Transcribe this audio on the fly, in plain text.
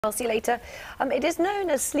I'll see you later. It is known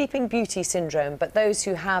as Sleeping Beauty Syndrome, but those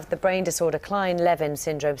who have the brain disorder Kleine-Levin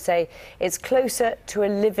Syndrome say it's closer to a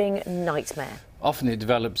living nightmare. Often it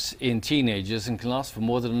develops in teenagers and can last for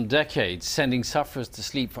more than a decade, sending sufferers to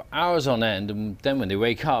sleep for hours on end, and then when they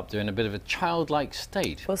wake up, they're in a bit of a childlike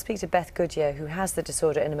state. We'll speak to Beth Goodyear, who has the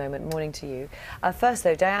disorder, in a moment. Morning to you. First,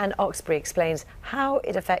 though, Diane Oxbury explains how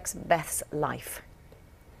it affects Beth's life.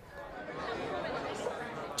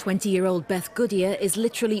 20-year-old Beth Goodyear is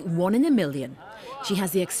literally one in a million. She has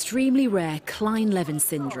the extremely rare Kleine-Levin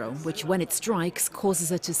Syndrome, which, when it strikes, causes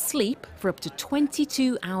her to sleep for up to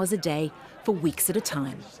 22 hours a day for weeks at a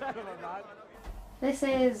time. This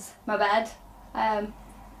is my bed. I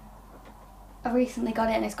recently got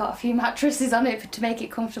it and it's got a few mattresses on it to make it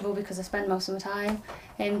comfortable because I spend most of my time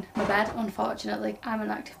in my bed, unfortunately. I'm an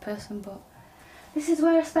active person, but this is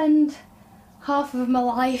where I spend half of my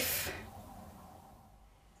life.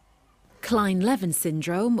 Kleine-Levin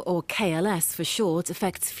Syndrome, or KLS for short,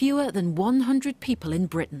 affects fewer than 100 people in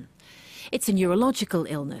Britain. It's a neurological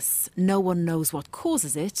illness. No one knows what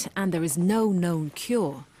causes it, and there is no known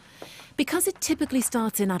cure. Because it typically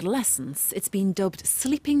starts in adolescence, it's been dubbed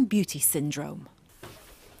Sleeping Beauty Syndrome.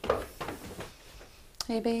 Are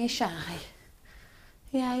you being shy?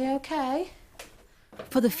 Yeah, you okay?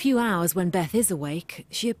 For the few hours when Beth is awake,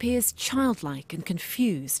 she appears childlike and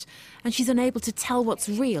confused, and she's unable to tell what's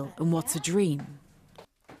real and what's a dream.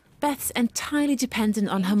 Beth's entirely dependent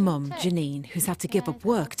on her mum, Janine, who's had to give up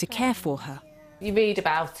work to care for her. You read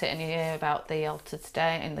about it and you hear about the altered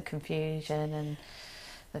state and the confusion and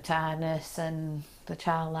the tiredness and the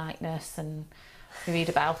childlikeness, and you read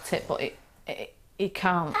about it, but you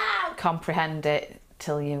can't comprehend it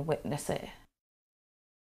till you witness it.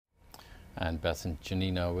 And Beth and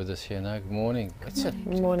Janine are with us here now. Good morning.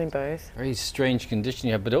 Good morning, both. Very strange condition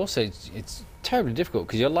you have, but also it's terribly difficult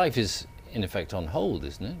because your life is in effect on hold,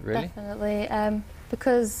 isn't it, really? Definitely,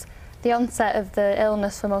 because the onset of the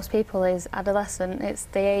illness for most people is adolescent. It's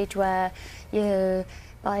the age where you're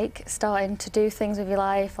like starting to do things with your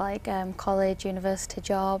life, like college, university,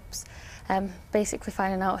 jobs, basically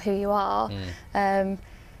finding out who you are.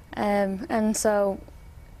 And so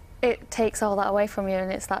it takes all that away from you,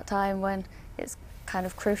 and it's that time when it's kind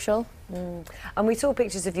of crucial. And we saw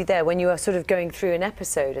pictures of you there when you were sort of going through an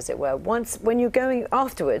episode, as it were. When you're going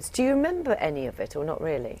afterwards, do you remember any of it or not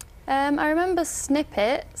really? I remember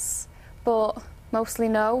snippets, but mostly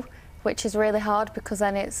no, which is really hard because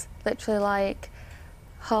then it's literally like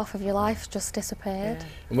half of your life just disappeared. Yeah.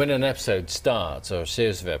 And when an episode starts, or a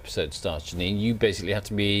series of episodes starts, Janine, you basically have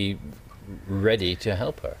to be ready to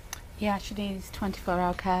help her. Yeah, she needs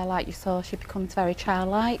 24-hour care. Like you saw, she becomes very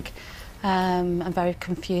childlike and very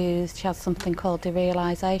confused. She has something called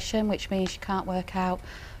derealisation, which means she can't work out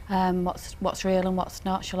what's real and what's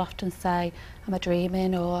not. She'll often say, am I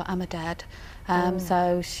dreaming or am I dead?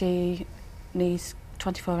 So she needs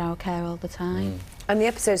 24-hour care all the time. And the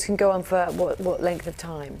episodes can go on for what length of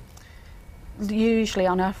time? Usually,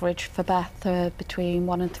 on average, for Beth, between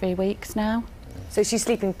 1 and 3 weeks now. So she's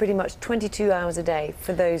sleeping pretty much 22 hours a day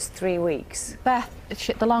for those 3 weeks? Beth,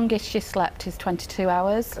 the longest she slept is 22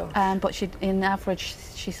 hours, but in average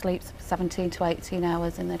she sleeps 17 to 18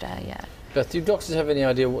 hours in the day, yeah. Beth, do doctors have any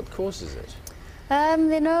idea what causes it?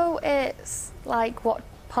 They know it's like what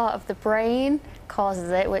part of the brain causes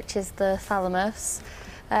it, which is the thalamus,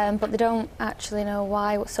 but they don't actually know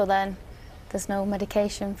why, so then there's no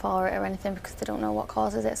medication for it or anything because they don't know what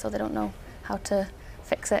causes it, so they don't know how to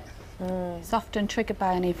fix it. It's often triggered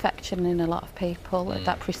by an infection in a lot of people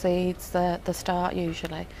that precedes the start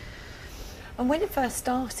usually. And when it first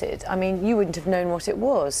started, I mean, you wouldn't have known what it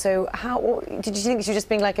was, so did you think she was just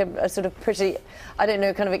being like a sort of pretty, I don't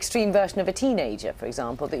know, kind of extreme version of a teenager, for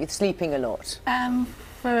example, that you're sleeping a lot?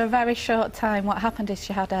 For a very short time, what happened is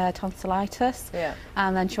she had tonsillitis,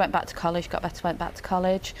 and then she went back to college, got better, went back to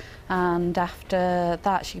college, and after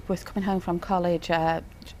that she was coming home from college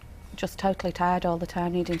just totally tired all the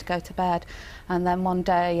time, needing to go to bed. And then one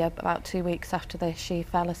day, about 2 weeks after this, she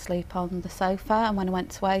fell asleep on the sofa, and when I went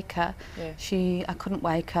to wake her, I couldn't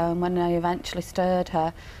wake her, and when I eventually stirred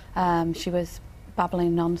her, she was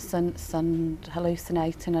babbling nonsense and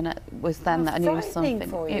hallucinating, and it was then that I knew something.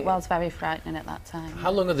 For you. It was very frightening at that time. How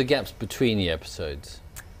long are the gaps between the episodes?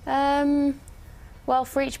 Well,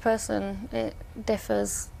 for each person it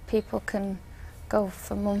differs. People can go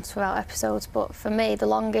for months without episodes, but for me, the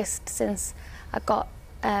longest since I got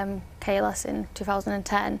KLS in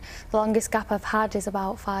 2010, the longest gap I've had is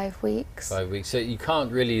about 5 weeks. 5 weeks. So you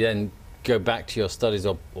can't really then go back to your studies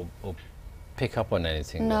or pick up on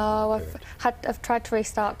anything? No, I've tried to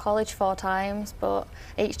restart college 4 times, but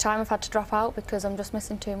each time I've had to drop out because I'm just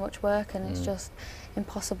missing too much work, and it's just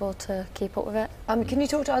impossible to keep up with it. Can you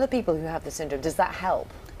talk to other people who have the syndrome? Does that help?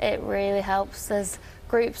 It really helps. There's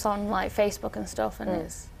groups on like Facebook and stuff, and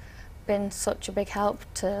it's been such a big help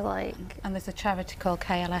to like. And there's a charity called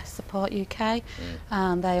KLS Support UK,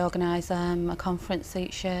 and they organise a conference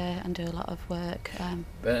each year and do a lot of work.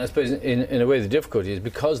 But I suppose in a way the difficulty is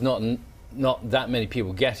because not that many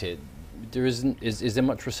people get it. Is there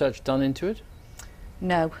much research done into it?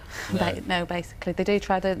 No, no. Basically, they do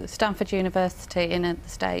try. The Stanford University in the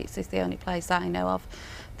States is the only place that I know of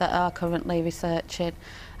that are currently researching.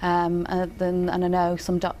 And I know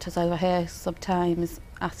some doctors over here sometimes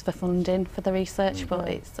ask for funding for the research, but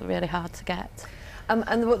it's really hard to get.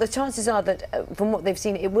 And what the chances are that, from what they've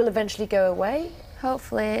seen, it will eventually go away?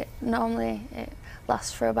 Hopefully. Normally it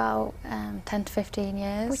lasts for about 10 to 15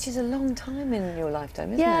 years. Which is a long time in your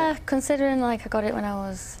lifetime, isn't it? Yeah, considering like I got it when I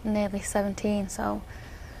was nearly 17, so.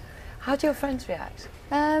 How do your friends react?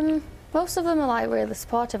 Most of them are like really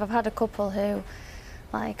supportive. I've had a couple who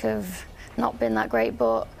like have not been that great,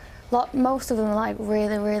 but most of them are like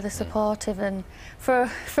really supportive, and for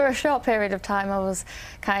a short period of time I was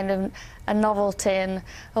kind of a novelty, and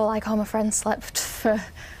my friend slept for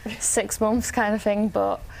 6 months kind of thing,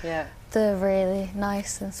 but yeah, they're really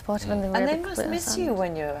nice and supportive, and they must miss you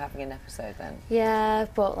when you're having an episode then. Yeah,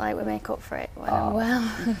 but like we make up for it when I'm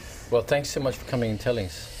well. Well, thanks so much for coming and telling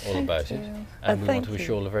us all about it, and we want to wish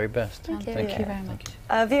you all the very best. Thank you. Thank you very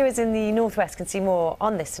much. Viewers in the Northwest can see more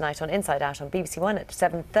on this tonight on Inside Out on BBC One at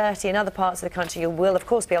 7:30. In other parts of the country, you will of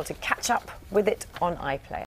course be able to catch up with it on iPlayer.